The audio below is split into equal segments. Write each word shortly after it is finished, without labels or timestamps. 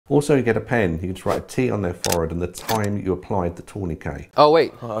Also, you get a pen. You can just write a T on their forehead and the time you applied the tourniquet. Oh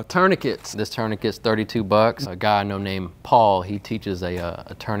wait, tourniquets. This tourniquet's 32 bucks. A guy I know named Paul, he teaches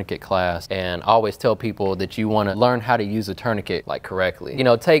a tourniquet class, and I always tell people that you want to learn how to use a tourniquet like correctly. You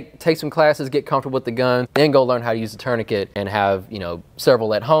know, take some classes, get comfortable with the gun, then go learn how to use a tourniquet and have, you know,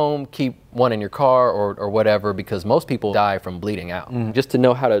 several at home, keep one in your car or whatever, because most people die from bleeding out. Just to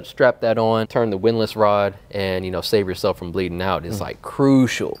know how to strap that on, turn the windlass rod, and, you know, save yourself from bleeding out is like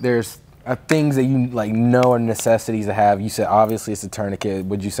crucial. There's things that you like know are necessities to have. You said obviously it's a tourniquet.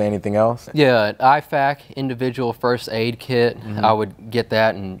 Would you say anything else? Yeah, an IFAC, individual first aid kit. I would get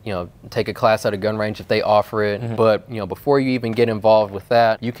that and, you know, take a class at a gun range if they offer it. But, you know, before you even get involved with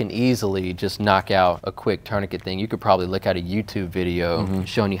that, you can easily just knock out a quick tourniquet thing. You could probably look at a YouTube video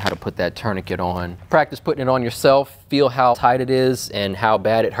showing you how to put that tourniquet on. Practice putting it on yourself, feel how tight it is and how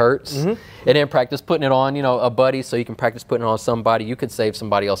bad it hurts. And then practice putting it on, you know, a buddy, so you can practice putting it on somebody. You could save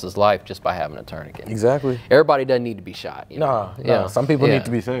somebody else's life just by having a tourniquet. Exactly. Everybody doesn't need to be shot. You know? No, some people need to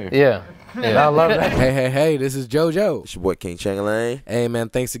be saved. Yeah. I love that. Hey, this is JoJo. It's your boy King Changalang. Hey man,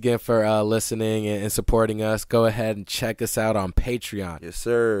 thanks again for listening and supporting us. Go ahead and check us out on Patreon. Yes,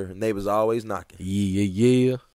 sir. Neighbors always knocking. Yeah.